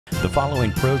The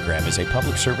following program is a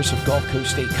public service of Gulf Coast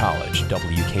State College,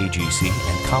 WKGC,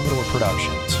 and Commodore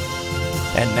Productions.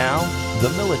 And now, the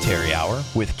Military Hour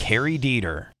with Cary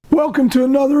Dieter. Welcome to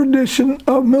another edition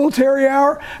of Military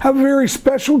Hour. Have a very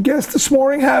special guest this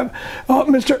morning. Have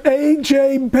Mr.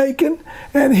 A.J. Bacon,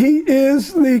 and he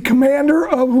is the commander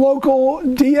of local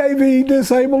DAV,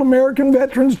 Disabled American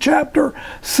Veterans Chapter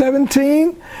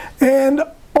 17, and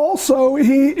also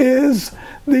he is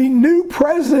the new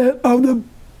president of the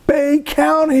Bay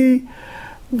County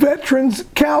Veterans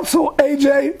Council.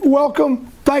 AJ, welcome.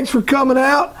 Thanks for coming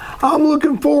out. I'm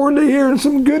looking forward to hearing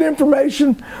some good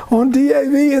information on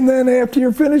DAV, and then after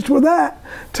you're finished with that,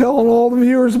 telling all the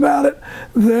viewers about it,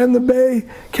 then the Bay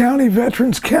County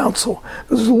Veterans Council.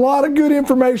 There's a lot of good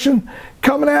information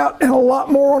coming out and a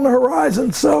lot more on the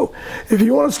horizon. So if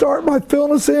you want to start by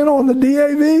filling us in on the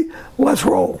DAV, let's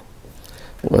roll.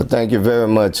 Well, thank you very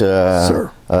much,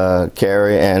 Sir.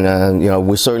 Cary, and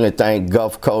we certainly thank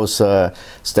Gulf Coast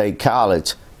State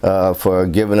College for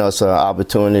giving us an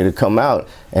opportunity to come out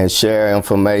and share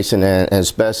information, and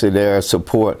especially their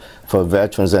support for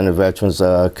veterans and the veterans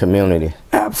community.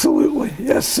 Absolutely,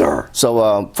 yes, sir.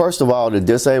 So first of all, the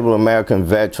Disabled American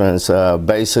Veterans,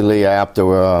 basically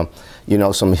after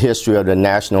some history of the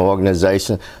national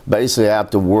organization. Basically,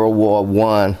 after World War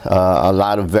I, a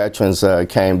lot of veterans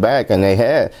came back, and they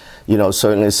had,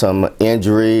 certainly some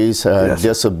injuries, Yes.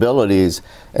 disabilities,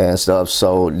 and stuff.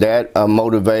 So that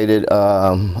motivated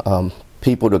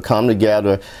people to come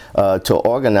together to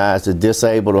organize the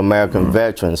Disabled American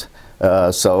Veterans.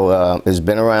 So it's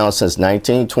been around since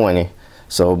 1920.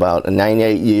 So about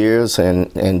 98 years,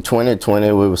 and in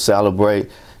 2020 we will celebrate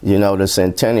the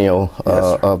centennial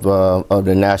of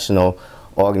the national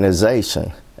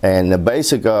organization. And the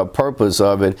basic purpose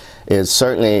of it is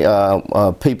certainly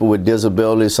people with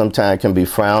disabilities sometimes can be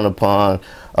frowned upon,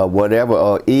 whatever,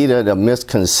 or either the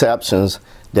misconceptions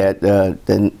that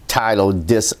the title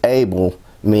disabled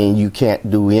mean you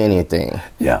can't do anything.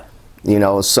 Yeah.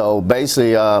 So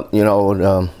basically,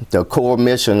 the core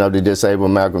mission of the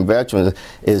Disabled American Veterans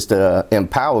is to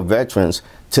empower veterans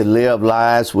to live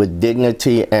lives with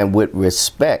dignity and with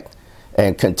respect,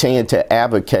 and continue to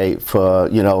advocate for,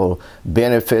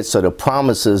 benefits of the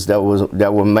promises that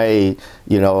were made,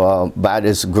 by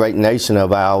this great nation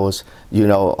of ours,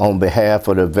 on behalf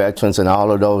of the veterans and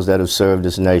all of those that have served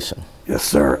this nation. Yes,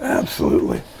 sir,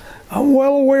 absolutely. I'm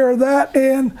well aware of that,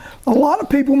 and a lot of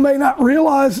people may not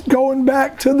realize going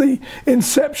back to the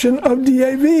inception of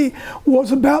DAV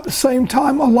was about the same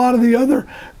time a lot of the other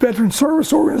veteran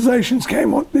service organizations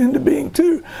came into being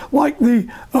too, like the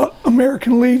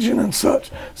American Legion and such.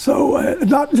 So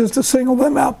not just to single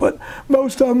them out, but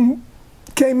most of them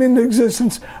came into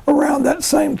existence around that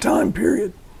same time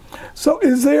period. So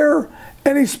is there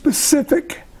any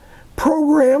specific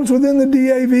programs within the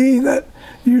DAV that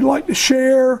you'd like to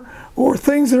share, or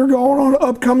things that are going on,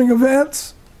 upcoming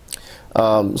events?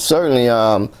 Certainly,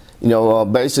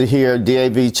 basically here,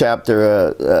 DAV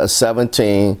Chapter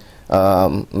 17,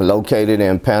 located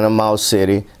in Panama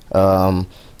City.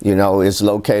 It's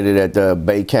located at the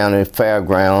Bay County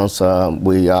Fairgrounds.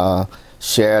 We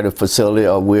share the facility,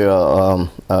 or we're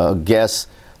a guest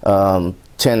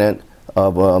tenant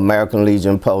of American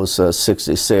Legion Post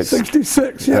 66.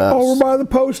 66, yeah, over by the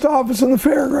post office and the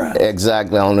fairgrounds.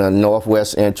 Exactly, on the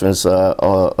northwest entrance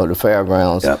of the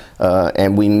fairgrounds. Yep.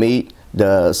 And we meet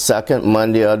the second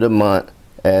Monday of the month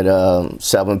at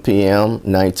 7 p.m.,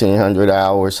 1900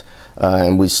 hours.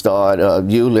 And we start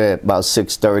usually at about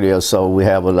 6:30 or so. We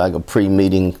have a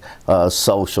pre-meeting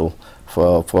social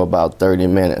for about 30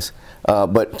 minutes.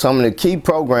 But some of the key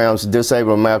programs,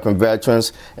 Disabled American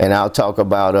Veterans, and I'll talk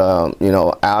about,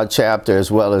 our chapter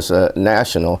as well as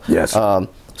national. Yes.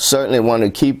 Certainly one of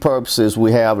the key purposes,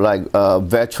 we have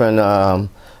veteran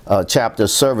chapter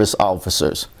service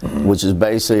officers, which is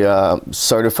basically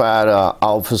certified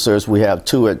officers. We have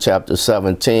 2 at Chapter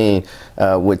 17,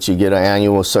 which you get an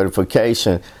annual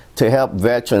certification to help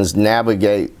veterans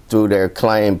navigate through their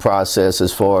claim process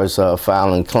as far as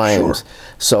filing claims. Sure.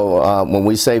 So when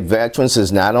we say veterans,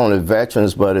 it's not only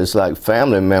veterans, but it's like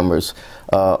family members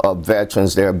of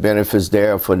veterans. There are benefits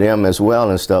there for them as well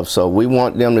and stuff. So we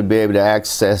want them to be able to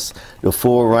access the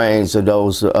full range of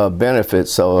those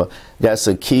benefits. So that's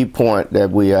a key point that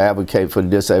we advocate for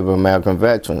Disabled American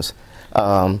Veterans.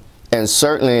 And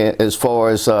certainly as far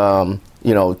as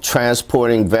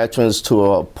transporting veterans to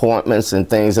appointments and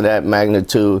things of that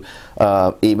magnitude,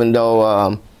 even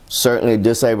though certainly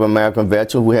disabled American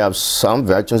veterans. We have some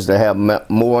veterans that have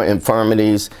more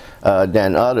infirmities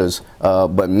than others,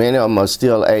 but many of them are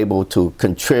still able to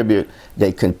contribute.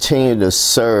 They continue to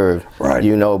serve, right,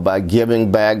 you know, by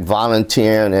giving back,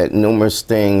 volunteering at numerous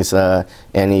things and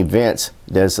events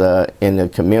that's in the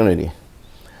community.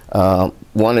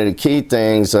 One of the key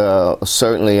things,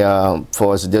 certainly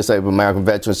for us disabled American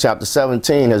veterans, Chapter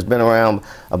 17 has been around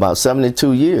about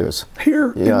 72 years.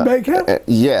 Here in Bay County?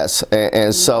 Yes,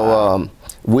 and so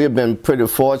we've been pretty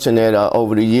fortunate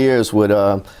over the years with,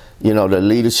 you know, the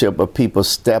leadership of people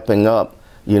stepping up,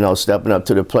 you know, stepping up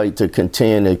to the plate to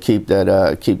continue to keep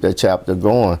that chapter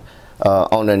going.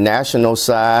 On the national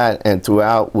side and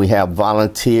throughout, we have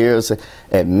volunteers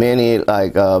at many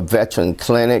veteran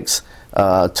clinics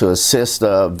to assist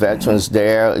veterans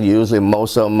there. Usually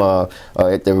most of them are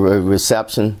at the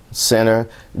reception center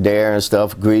there and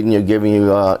stuff, greeting you, giving you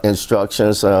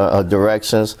instructions,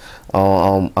 directions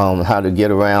on how to get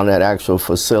around that actual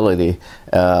facility.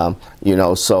 You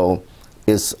know, so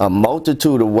it's a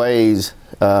multitude of ways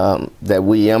that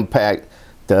we impact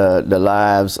the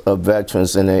lives of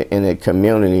veterans in the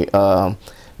community.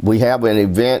 We have an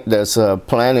event that's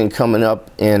planning coming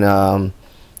up in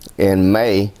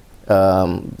May,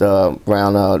 around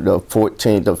the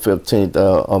 14th or 15th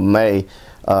of May,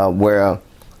 where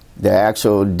the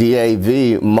actual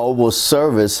DAV mobile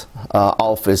service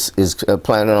office is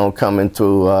planning on coming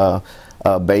through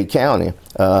Bay County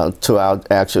to our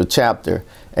actual chapter,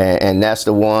 and that's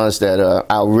the ones that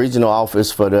our regional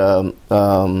office for the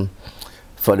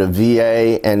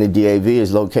VA and the DAV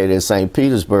is located in St.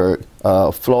 Petersburg,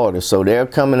 Florida. So they're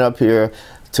coming up here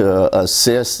to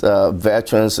assist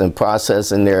veterans in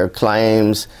processing their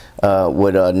claims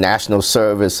with national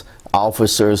service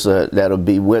officers that'll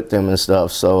be with them and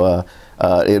stuff. So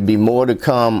it'll be more to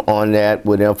come on that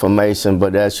with information,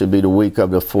 but that should be the week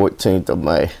of the 14th of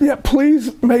May. Yeah,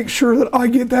 please make sure that I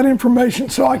get that information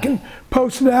so I can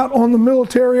post it out on the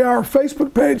Military Hour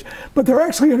Facebook page. But they're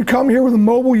actually going to come here with a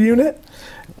mobile unit,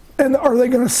 and are they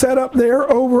going to set up there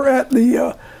over at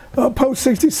the Post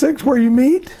 66 where you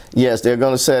meet? Yes, they're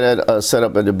going to set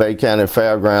up at the Bay County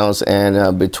Fairgrounds,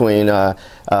 and between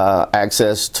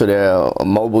access to their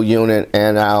mobile unit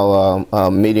and our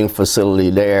meeting facility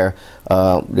there,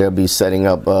 they'll be setting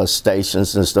up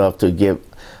stations and stuff to give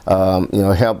you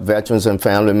know, help veterans and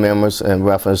family members in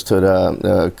reference to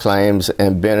the claims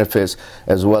and benefits,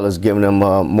 as well as giving them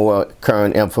more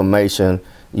current information,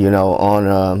 you know,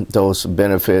 on those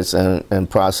benefits and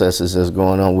processes that's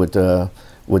going on with the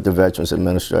Veterans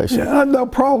Administration. Yeah, and they'll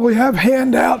probably have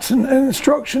handouts and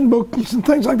instruction books and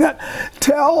things like that.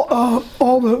 Tell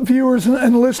all the viewers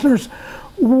and listeners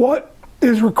what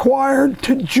is required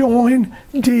to join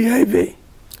DAV.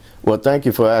 Well, thank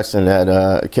you for asking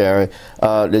that, Cary.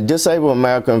 The Disabled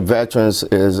American Veterans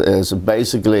is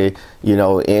basically, you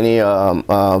know, any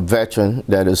veteran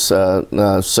that has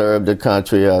served the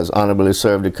country, has honorably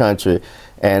served the country,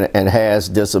 and has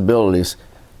disabilities.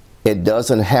 It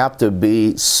doesn't have to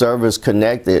be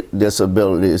service-connected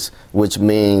disabilities, which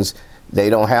means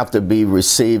they don't have to be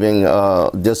receiving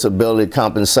disability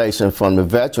compensation from the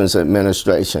Veterans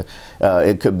Administration.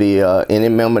 It could be any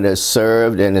member that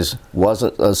served and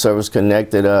wasn't a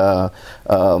service-connected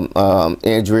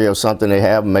injury or something they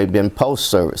have, maybe in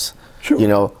post-service. Sure. You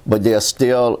know, but they're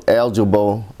still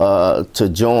eligible to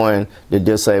join the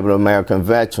Disabled American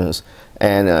Veterans.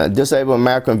 And Disabled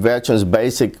American Veterans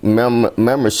basic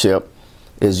membership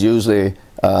is usually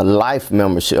life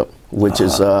membership, which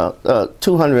is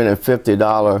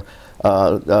 $250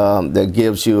 that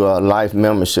gives you a life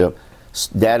membership.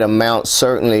 That amount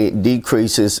certainly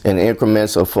decreases in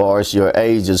increments as far as your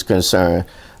age is concerned.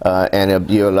 And if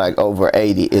you're like over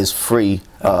 80, it's free.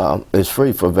 It's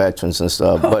free for veterans and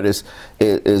stuff. But it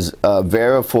is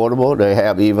very affordable. They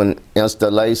have even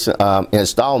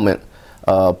installment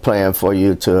plan for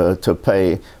you to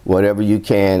pay whatever you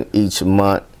can each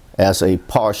month as a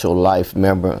partial life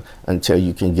member until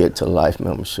you can get to life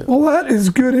membership. Well, that is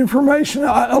good information.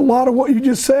 A lot of what you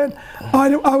just said,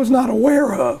 I was not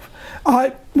aware of.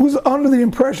 I was under the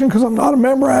impression, because I'm not a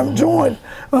member, I haven't joined,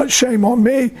 shame on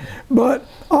me, but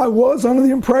I was under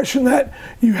the impression that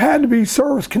you had to be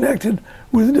service-connected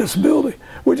with a disability,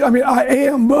 which, I mean, I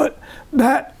am, but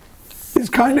that is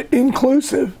kind of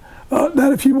inclusive.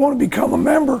 That if you want to become a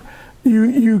member,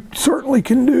 you certainly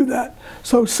can do that.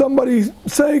 So somebody,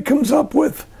 say, comes up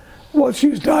with, let's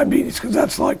use diabetes, because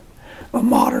that's like a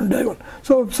modern day one.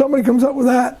 So if somebody comes up with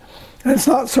that, and it's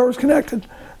not service connected,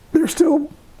 they're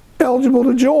still eligible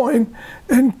to join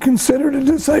and considered a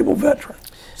disabled veteran.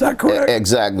 that correct?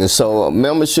 Exactly. So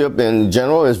membership in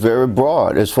general is very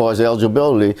broad as far as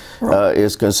eligibility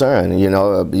is concerned. You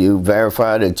know, you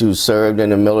verify that you served in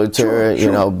the military,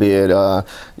 you know, be it,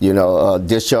 you know,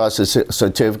 discharge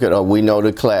certificate, or we know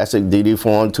the classic DD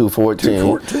Form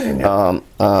 214,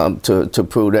 to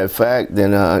prove that fact,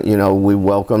 then, you know, we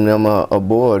welcome them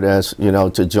aboard as, you know,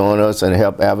 to join us and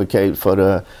help advocate for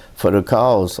the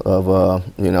cause of,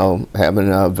 you know,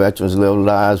 having veterans live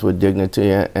lives with dignity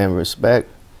and respect.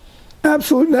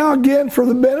 Absolutely. Now, again, for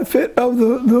the benefit of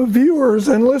the viewers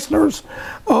and listeners,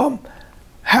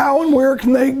 how and where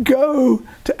can they go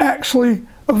to actually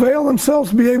avail themselves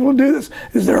to be able to do this?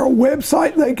 Is there a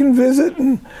website they can visit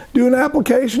and do an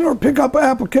application or pick up an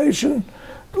application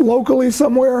locally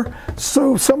somewhere?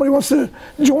 So if somebody wants to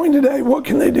join today, what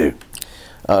can they do?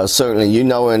 Certainly, you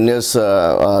know, in this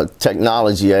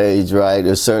technology age, right,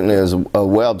 there certainly is a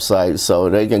website, so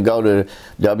they can go to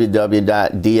www.dav.org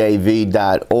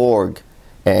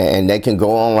and they can go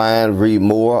online, read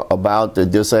more about the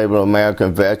disabled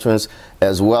American veterans,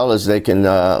 as well as they can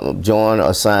join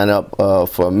or sign up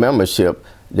for membership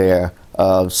there.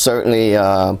 Certainly,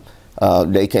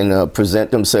 they can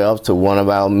present themselves to one of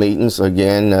our meetings,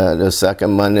 again, the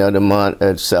second Monday of the month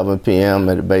at 7 p.m.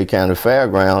 at the Bay County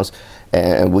Fairgrounds.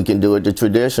 And we can do it the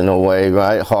traditional way,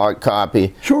 right? Hard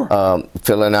copy,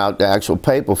 filling out the actual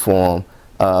paper form.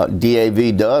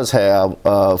 DAV does have,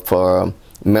 for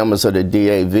members of the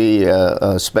DAV,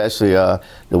 especially the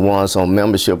ones on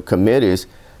membership committees,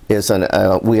 we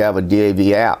have a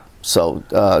DAV app. So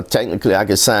technically I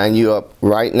can sign you up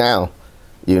right now,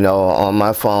 you know, on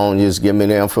my phone. Just give me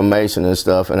the information and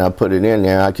stuff and I put it in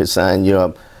there. I can sign you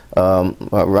up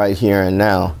right here and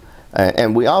now.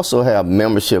 And we also have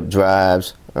membership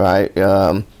drives, right?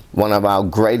 One of our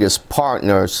greatest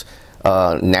partners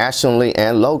nationally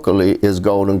and locally is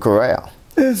Golden Corral.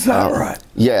 Is that right?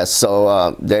 Yes.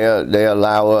 So they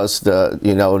allow us to,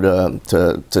 you know,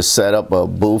 to set up a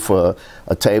booth or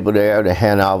a table there to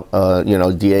hand out, you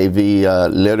know, DAV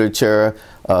literature,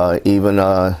 even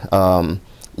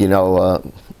you know,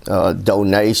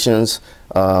 donations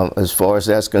as far as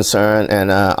that's concerned, and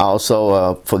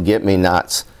also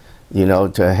forget-me-nots, you know,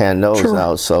 to hand those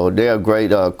out. So they're a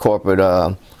great corporate,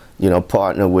 you know,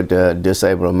 partner with the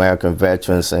disabled American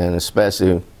veterans, and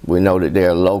especially we know that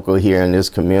they're local here in this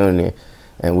community,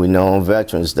 and we know on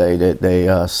Veterans Day that they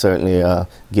certainly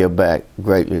give back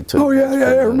greatly to. Oh yeah,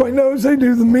 everybody knows they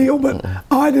do the meal, but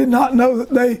I did not know that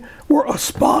they were a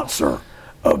sponsor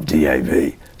of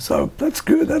DAV. So that's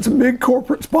good. That's a big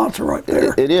corporate sponsor right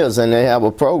there. It is, and they have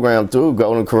a program through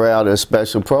Golden Corral, a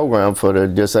special program for the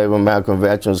disabled American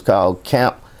veterans called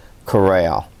Camp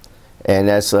Corral, and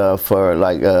that's for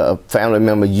like family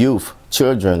member youth,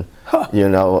 children, you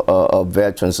know, of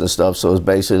veterans and stuff. So it's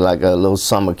basically like a little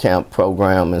summer camp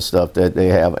program and stuff that they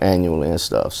have annually and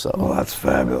stuff. So well, that's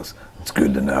fabulous. It's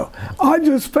good to know. I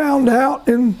just found out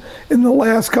in the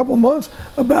last couple of months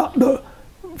about the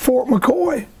Fort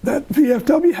McCoy that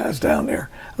VFW has down there.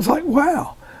 I was like,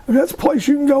 wow, I mean, that's a place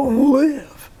you can go and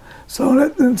live. So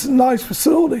it's a nice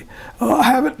facility. I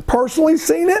haven't personally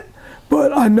seen it,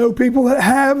 but I know people that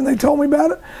have, and they told me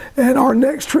about it. And our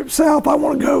next trip south, I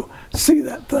want to go see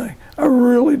that thing. I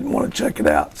really want to check it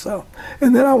out. So,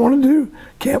 and then I want to do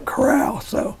Camp Corral.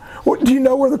 So, do you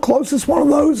know where the closest one of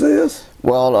those is?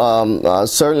 Well,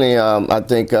 certainly, I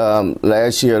think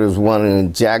last year there was one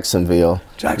in Jacksonville.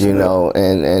 You know,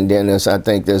 and then I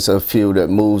think there's a few that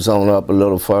moves on up a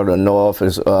little further north.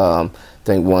 I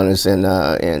think one is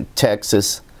in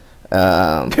Texas.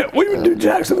 Yeah, we would do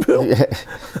Jacksonville.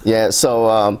 Yeah.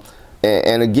 So,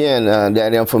 and again,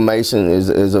 that information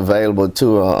is available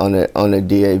too on the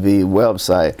DAV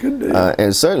website. Good deal.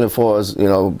 And certainly for us,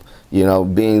 you know,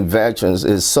 being veterans,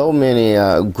 there's so many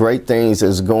great things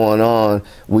that's going on.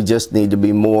 We just need to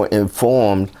be more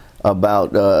informed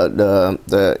about the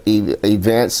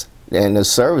events and the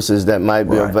services that might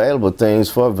be available, things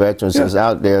for veterans that's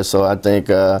out there. So I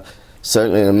think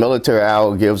certainly the Military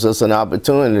Hour gives us an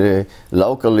opportunity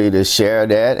locally to share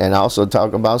that and also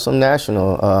talk about some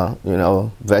national, you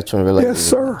know, veteran-related. Yes,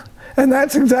 sir. And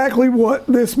that's exactly what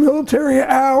this Military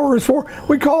Hour is for.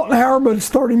 We call it an hour, but it's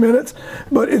 30 minutes.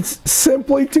 But it's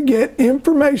simply to get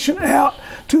information out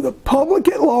to the public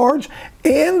at large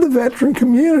and the veteran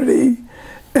community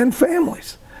and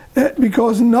families.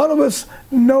 Because none of us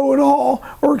know it all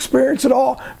or experience it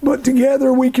all, but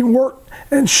together we can work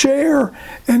and share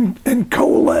and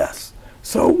coalesce.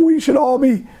 So we should all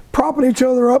be propping each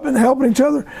other up and helping each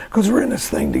other because we're in this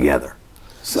thing together.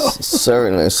 So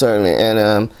certainly,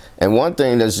 and one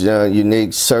thing that's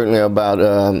unique certainly about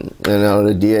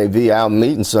the DAV, our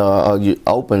meetings are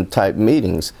open type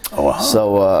meetings. Oh, wow.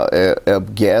 So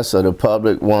if guests or the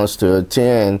public wants to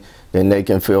attend, then they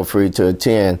can feel free to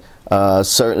attend.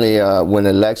 Certainly, when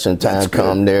election time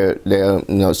comes,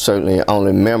 they're certainly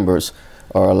only members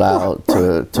are allowed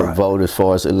to vote as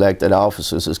far as elected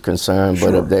officers is concerned.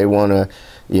 Sure. But if they want to,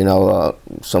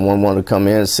 someone want to come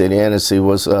in, sit in, and see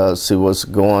what's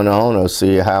going on, or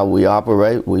see how we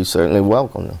operate, we certainly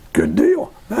welcome them. Good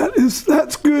deal.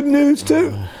 That's good news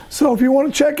too. So if you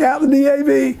want to check out the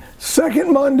DAV,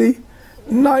 second Monday,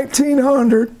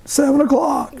 1900, 7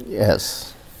 o'clock.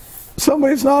 Yes.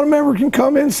 Somebody that's not a member can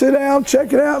come in, sit down,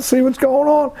 check it out, see what's going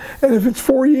on, and if it's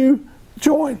for you,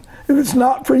 join. If it's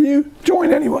not for you,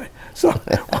 join anyway. So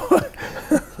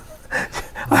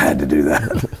I had to do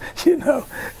that,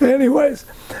 Anyways,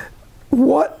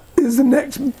 what is the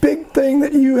next big thing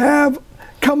that you have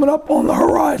coming up on the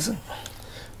horizon?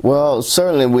 Well,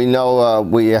 certainly we know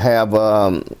we have,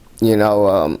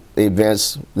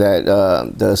 events that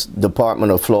the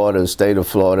Department of Florida, the state of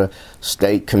Florida,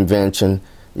 state convention,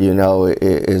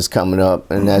 is coming up,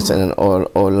 and that's in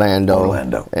Orlando.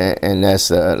 And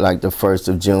that's like the 1st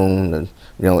of June,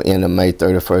 end of May,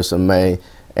 31st of May.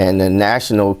 And the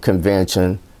national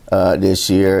convention this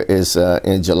year is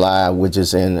in July, which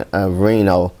is in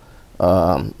Reno,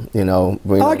 Reno,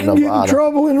 I can Nevada. get in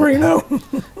trouble in Reno.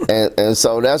 and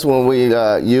so that's when we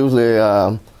usually,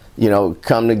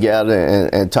 come together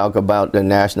and talk about the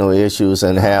national issues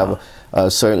and have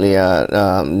certainly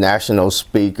national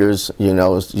speakers.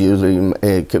 Usually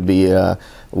it could be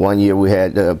one year we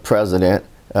had the president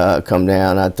come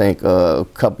down. I think a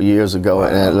couple years ago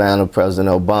in Atlanta,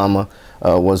 President Obama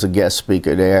was a guest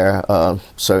speaker there.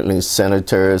 Certainly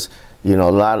senators, a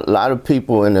lot of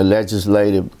people in the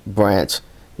legislative branch,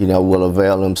 will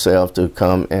avail themselves to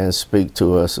come and speak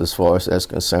to us as far as that's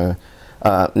concerned.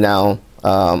 Now,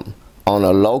 on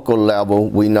a local level,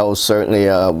 we know certainly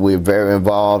we're very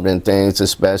involved in things,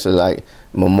 especially like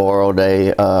Memorial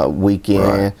Day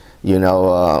weekend,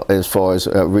 as far as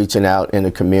reaching out in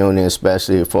the community,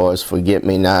 especially as far as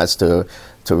forget-me-nots to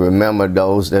remember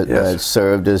those that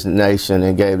served this nation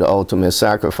and gave the ultimate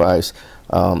sacrifice.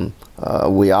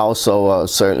 We also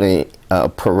certainly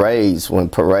parades. When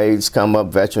parades come up,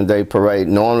 Veterans Day parade,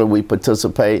 normally we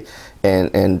participate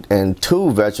in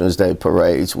 2 Veterans Day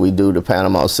parades. We do the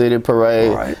Panama City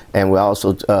parade, and we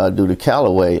also do the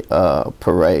Callaway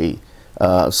parade.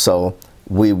 So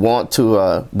we want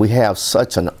to, we have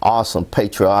such an awesome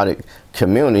patriotic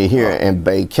community here in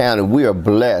Bay County. We are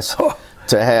blessed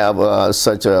to have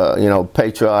such a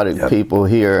patriotic people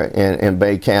here in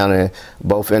Bay County,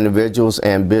 both individuals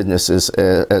and businesses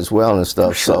as well and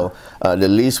stuff. Sure. So the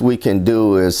least we can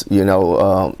do is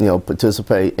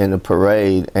participate in the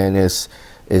parade, and it's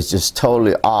just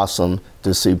totally awesome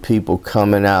to see people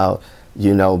coming out,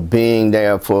 being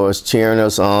there for us, cheering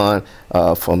us on,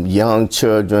 from young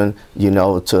children,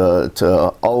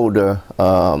 to older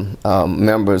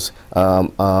members,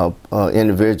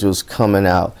 individuals coming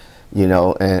out,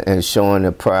 and showing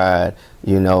the pride,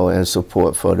 and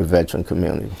support for the veteran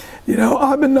community.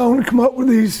 I've been known to come up with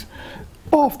these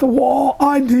off-the-wall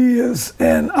ideas,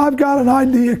 and I've got an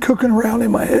idea cooking around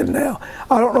in my head now.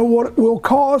 I don't know what it will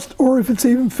cost or if it's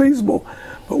even feasible,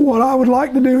 but what I would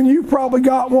like to do, and you've probably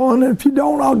got one, and if you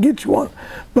don't, I'll get you one,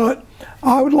 but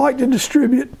I would like to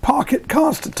distribute pocket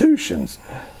constitutions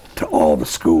to all the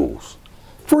schools,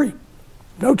 free,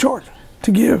 no charge,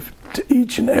 to give to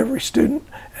each and every student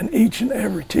and each and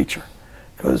every teacher.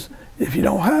 Because if you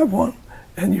don't have one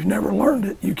and you've never learned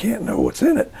it, you can't know what's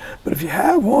in it. But if you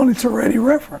have one, it's already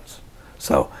referenced.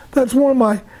 So that's one of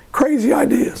my crazy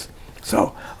ideas.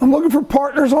 So I'm looking for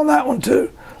partners on that one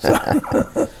too. So.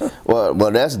 well,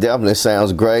 that definitely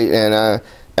sounds great, and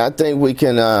I think we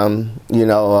can,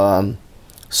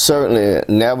 certainly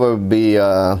never be,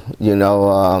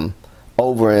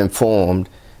 over-informed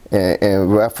in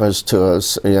reference to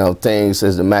things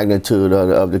as the magnitude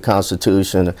of the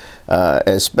Constitution,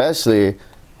 especially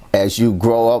as you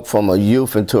grow up from a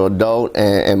youth into adult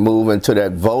and move into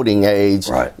that voting age.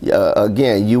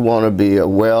 Again, you want to be a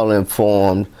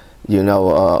well-informed,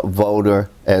 voter,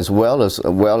 as well as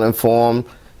a well-informed,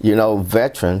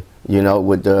 veteran,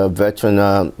 with the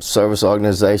veteran service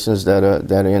organizations that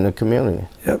are in the community.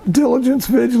 Yep. Diligence,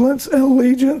 vigilance, and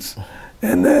allegiance,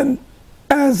 and then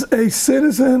as a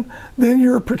citizen, then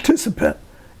you're a participant.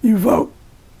 You vote,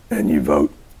 and you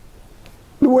vote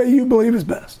the way you believe is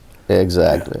best.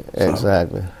 Exactly,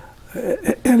 exactly.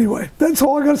 Anyway, that's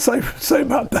all I got to say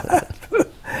about that.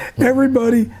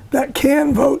 Everybody that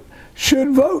can vote should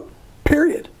vote,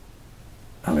 period.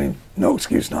 I mean, no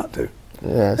excuse not to.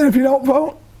 Yes. And if you don't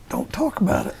vote, don't talk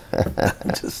about it.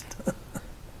 Just.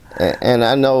 And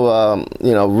I know,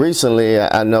 you know, recently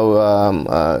I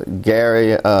know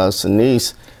Cary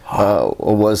Sinise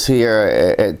was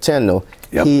here at Tyndall.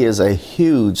 Yep. He is a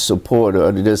huge supporter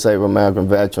of the disabled American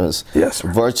veterans. Yes,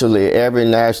 sir. Virtually every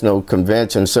national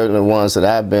convention, certainly ones that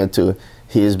I've been to,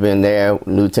 he has been there.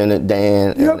 Lieutenant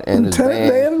Dan and his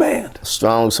band.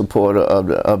 Strong supporter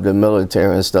of the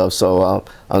military and stuff. So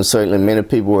I'm certainly, many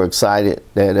people were excited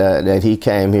that he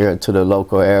came here to the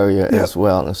local area as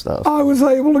well and stuff. I was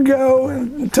able to go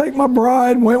and take my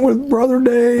bride, went with Brother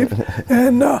Dave,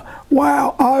 and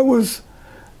wow, I was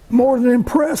more than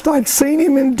impressed. I'd seen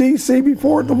him in D.C.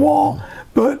 before at the wall,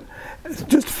 but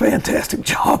just a fantastic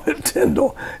job at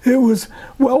Tyndall. It was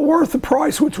well worth the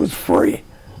price, which was free.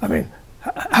 I mean,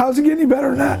 how's it get any better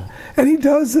than that? And he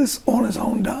does this on his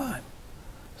own dime.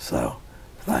 So,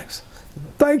 thanks.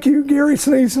 Thank you, Cary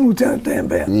Sinise and Lieutenant Dan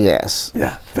Band. Yes.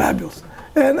 Yeah, fabulous.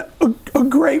 And a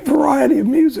great variety of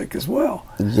music as well.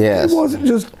 Yes. It wasn't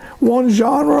just one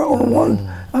genre or one,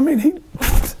 I mean,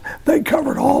 they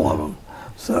covered all of them.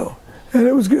 So, and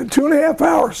it was good. 2.5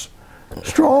 hours,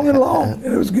 strong and long,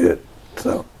 and it was good.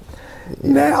 So,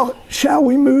 now, shall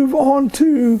we move on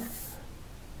to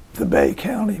the Bay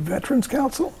County Veterans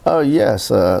Council? Oh, yes,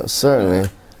 certainly.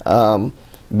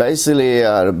 Basically,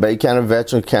 the Bay County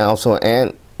Veterans Council,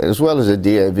 and as well as the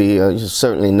DAV,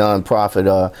 certainly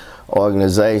nonprofit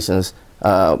organizations,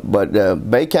 but the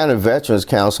Bay County Veterans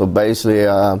Council basically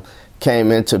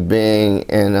came into being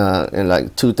in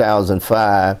like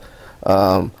 2005.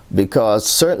 Because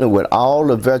certainly with all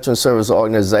the veteran service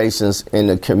organizations in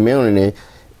the community,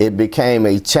 it became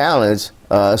a challenge,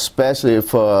 especially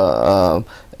for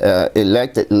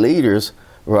elected leaders,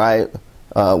 right?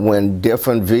 When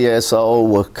different VSO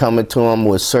were coming to them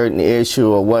with certain issue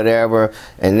or whatever,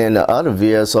 and then the other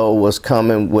VSO was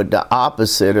coming with the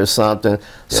opposite or something. Yeah.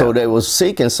 So they were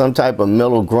seeking some type of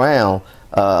middle ground.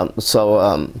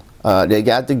 They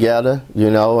got together, you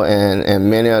know, and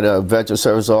many of the veteran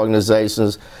service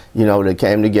organizations, you know, they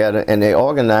came together and they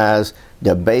organized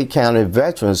the Bay County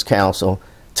Veterans Council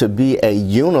to be a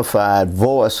unified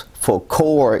voice for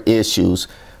core issues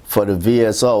for the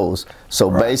VSOs.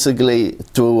 So basically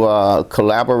through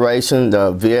collaboration,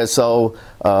 the VSO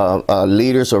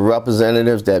leaders or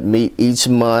representatives that meet each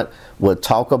month will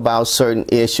talk about certain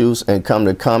issues and come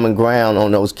to common ground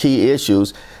on those key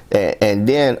issues, and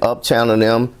then up-channel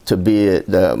them to be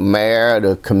the mayor,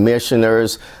 the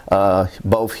commissioners,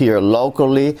 both here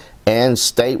locally and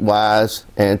statewide,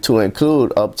 and to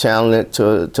include up-channeling it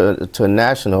to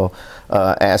national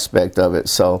aspect of it.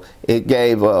 So it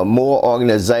gave more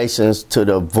organizations to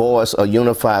the voice, a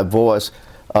unified voice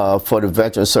for the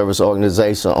veteran service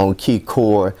organization on key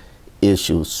core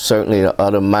issues. Certainly the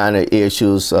other minor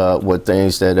issues were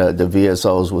things that the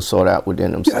VSOs will sort out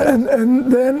within themselves. Yeah,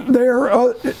 and then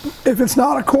if it's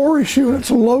not a core issue and it's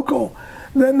a local,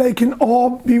 then they can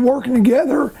all be working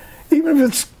together, even if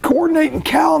it's coordinating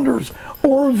calendars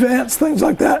or events, things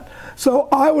like that. So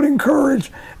I would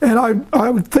encourage, and I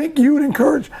would think you would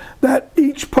encourage, that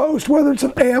each post, whether it's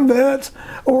an AMVETS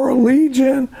or a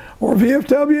Legion or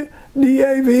VFW,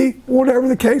 DAV, whatever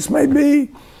the case may be,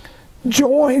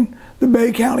 join the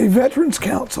Bay County Veterans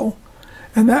Council,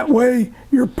 and that way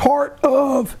you're part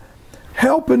of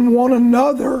helping one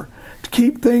another to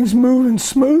keep things moving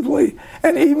smoothly,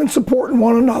 and even supporting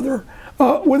one another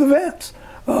with events.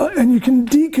 And you can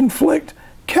deconflict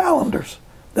calendars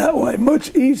that way,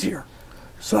 much easier.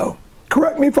 So,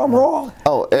 correct me if I'm wrong.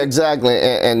 Oh, exactly,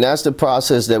 and that's the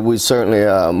process that we certainly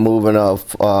are moving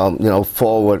you know,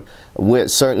 forward with.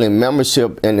 Certainly,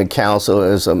 membership in the council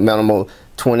is a minimal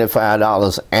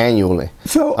 $25 annually.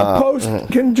 So a post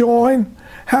can join,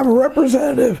 have a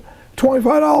representative,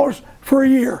 $25 for a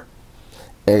year.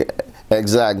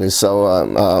 Exactly.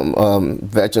 So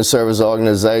veteran service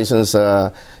organizations,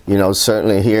 you know,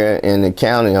 certainly here in the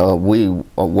county, we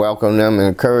welcome them and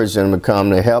encourage them to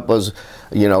come to help us,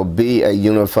 you know, be a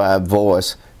unified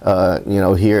voice, you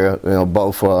know, here, you know,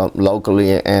 both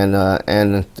locally and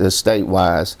the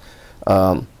statewide.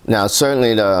 Now,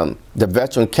 certainly the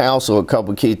Veteran Council, a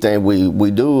couple of key things,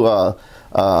 we do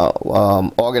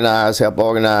organize, help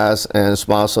organize and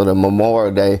sponsor the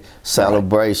Memorial Day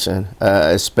celebration,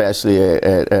 especially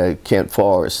at Kent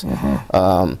Forest.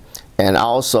 And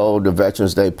also the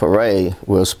Veterans Day Parade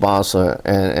will sponsor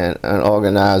and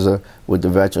organizer with the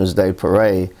Veterans Day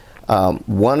Parade.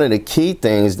 One of the key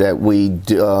things that we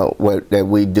do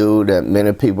that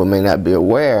many people may not be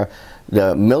aware,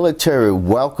 the Military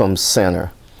Welcome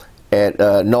Center at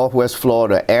Northwest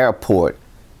Florida Airport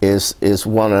is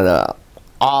one of the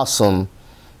awesome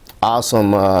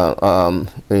awesome,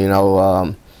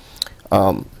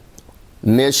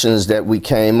 missions that we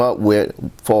came up with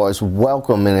for us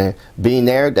welcoming and being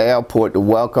there at the airport to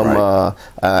welcome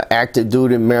active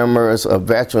duty members of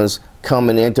veterans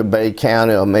coming into Bay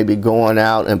County, or maybe going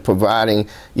out and providing,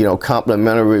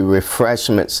 complimentary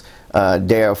refreshments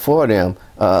there for them.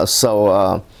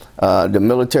 So the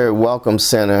Military Welcome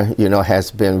Center, has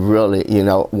been really,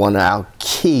 one of our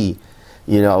key,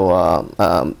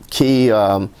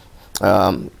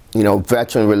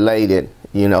 veteran-related,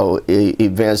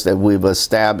 events that we've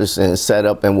established and set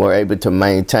up, and we're able to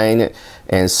maintain it.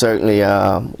 And certainly,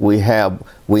 we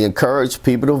encourage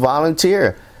people to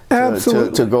volunteer.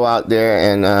 Absolutely. To go out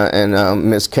there, and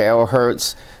Miss Carol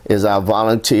Hertz is our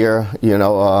volunteer,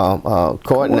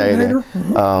 coordinator.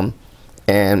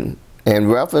 And in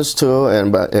reference to,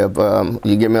 but if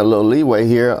you give me a little leeway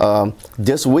here,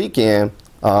 this weekend,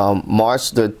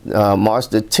 March the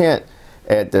 10th,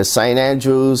 at the St.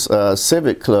 Andrews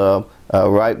Civic Club,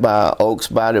 right by Oaks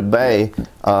by the Bay,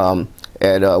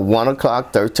 at 1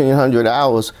 o'clock, 1300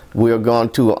 hours, we are going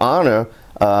to honor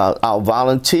our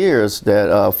volunteers that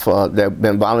have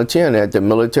been volunteering at the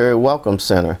Military Welcome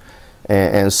Center.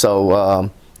 And so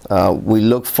we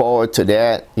look forward to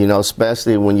that,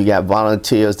 especially when you got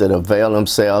volunteers that avail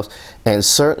themselves. And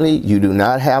certainly you do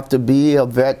not have to be a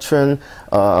veteran,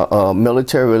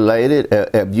 military related.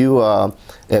 If you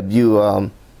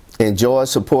enjoy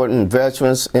supporting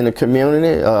veterans in the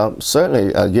community,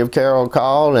 certainly give Carol a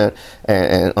call, and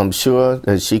I'm sure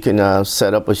that she can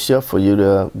set up a shift for you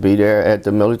to be there at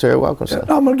the Military Welcome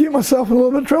Center. I'm going to get myself in a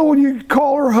little bit of trouble. You can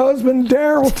call her husband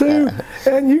Daryl too,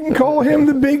 and you can call him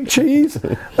the Big Cheese.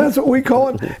 That's what we call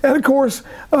him. And of course,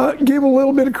 give a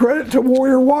little bit of credit to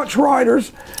Warrior Watch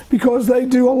Riders, because they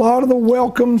do a lot of the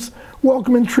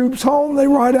welcoming troops home. They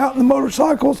ride out in the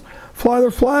motorcycles, fly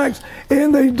their flags,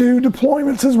 and they do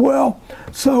deployments as well.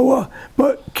 So,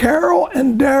 but Carol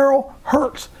and Daryl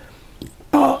Hertz,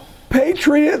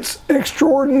 patriots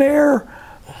extraordinaire,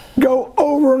 go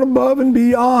over and above and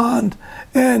beyond,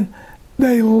 and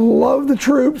they love the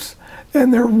troops,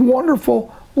 and they're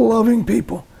wonderful, loving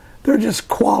people. They're just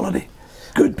quality,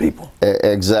 good people.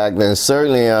 Exactly, and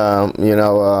certainly,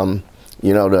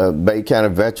 the Bay County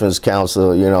Veterans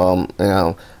Council,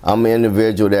 I'm an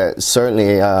individual that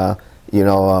certainly,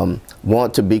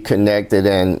 want to be connected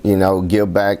and,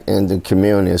 give back in the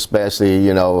community, especially,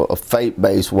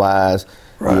 faith-based wise,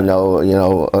 right.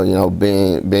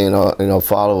 Being a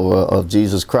follower of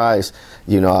Jesus Christ.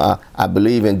 I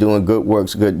believe in doing good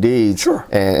works, good deeds. Sure.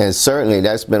 And certainly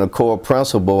that's been a core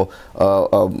principle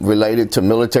related to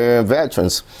military and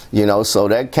veterans, so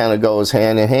that kind of goes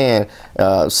hand in hand.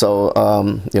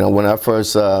 When I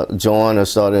first joined or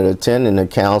started attending the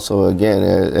council,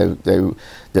 again,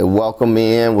 they welcomed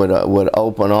me in with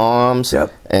open arms.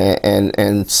 Yep.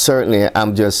 And certainly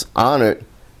I'm just honored,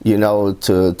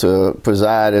 to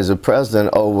preside as a president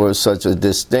over such a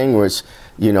distinguished,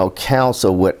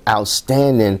 council with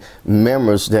outstanding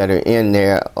members that are in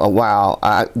there. Wow,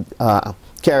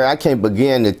 Cary, I can't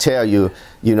begin to tell you,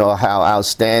 how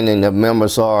outstanding the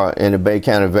members are in the Bay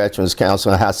County Veterans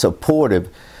Council, and how supportive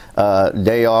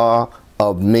they are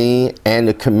of me and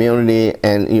the community,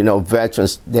 and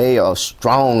veterans. They are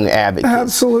strong advocates.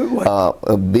 Absolutely.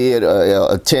 Be it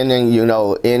attending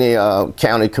any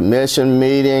county commission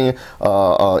meeting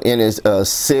or any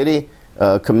city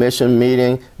commission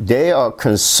meeting, they are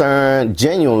concerned,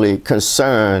 genuinely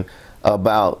concerned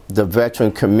about the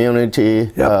veteran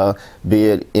community. Yep. Be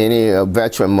it any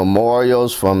veteran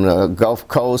memorials from the Gulf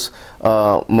Coast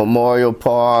Memorial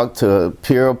Park to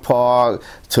Pier Park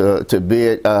to be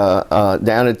it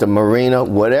down at the marina,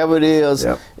 whatever it is.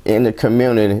 Yep. In the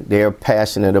community, they're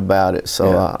passionate about it.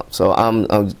 So, yeah.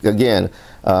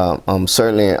 I'm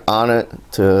certainly honored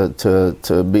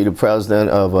to be the president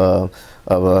of a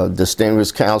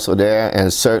distinguished council there,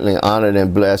 and certainly honored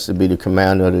and blessed to be the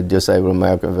commander of the Disabled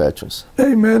American Veterans.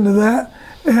 Amen to that.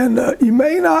 And you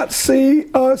may not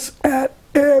see us at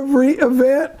every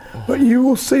event, but you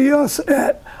will see us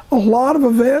at a lot of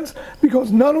events,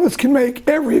 because none of us can make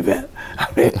every event.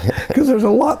 Because there's a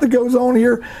lot that goes on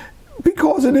here,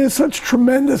 because it is such a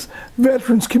tremendous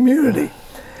veterans community.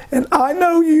 And I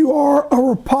know you are a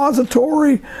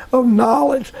repository of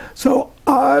knowledge, so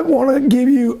I want to give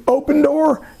you open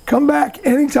door. Come back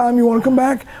anytime you want to come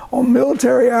back on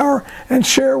Military Hour and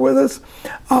share with us.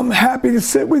 I'm happy to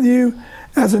sit with you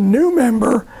as a new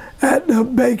member at the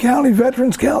Bay County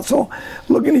Veterans Council.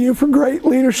 Looking to you for great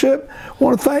leadership.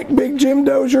 Want to thank Big Jim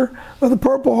Dozier of the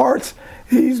Purple Hearts.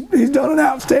 He's done an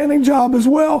outstanding job as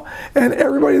well, and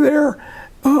everybody there.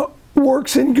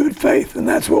 works in good faith, and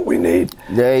that's what we need.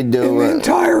 They do. In the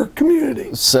entire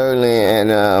community. Certainly,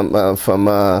 and from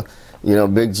you know,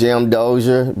 Big Jim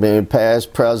Dozier being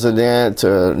past president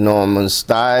to Norman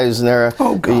Steisner,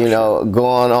 you know,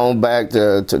 going on back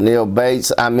to Neil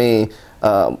Bates. I mean,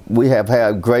 we have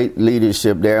had great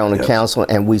leadership there on the council,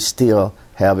 and we still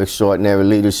have extraordinary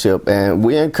leadership. And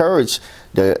we encourage,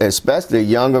 especially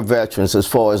younger veterans, as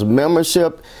far as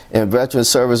membership in veteran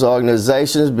service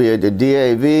organizations, be it the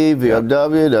DAV,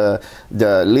 VFW,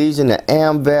 the Legion, the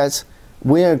AMVETS.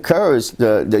 We encourage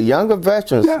the younger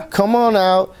veterans, come on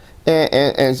out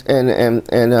and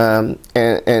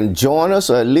join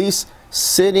us, or at least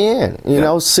sit in, you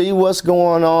know, see what's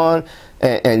going on,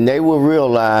 and they will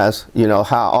realize, you know,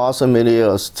 how awesome it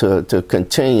is to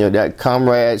continue that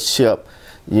comradeship,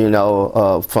 you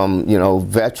know, from, you know,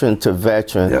 veteran to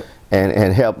veteran,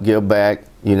 and help give back,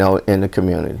 you know, in the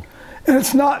community. And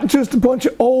it's not just a bunch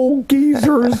of old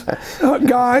geezers,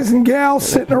 guys and gals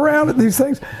sitting around at these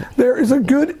things. There is a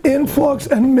good influx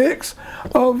and mix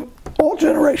of all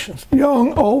generations,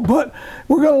 young, old. But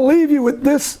we're going to leave you with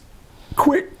this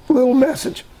quick little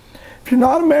message. If you're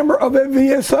not a member of a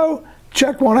VSO,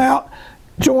 check one out,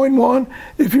 join one.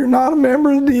 If you're not a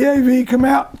member of the DAV, come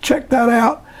out, check that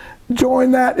out.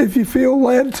 Join that if you feel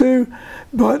led to.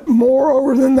 But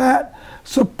moreover than that,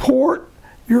 support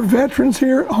your veterans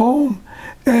here at home,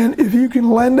 and if you can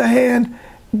lend a hand,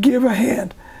 give a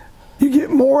hand. You get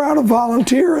more out of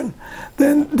volunteering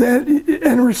and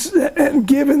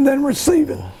giving than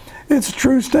receiving. It's a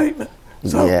true statement.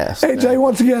 So, AJ,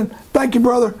 once again, thank you,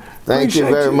 brother. Thank you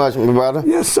very much, my brother.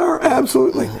 Yes, sir,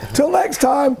 absolutely. Till next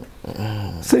time,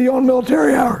 see you on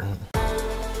Military Hour.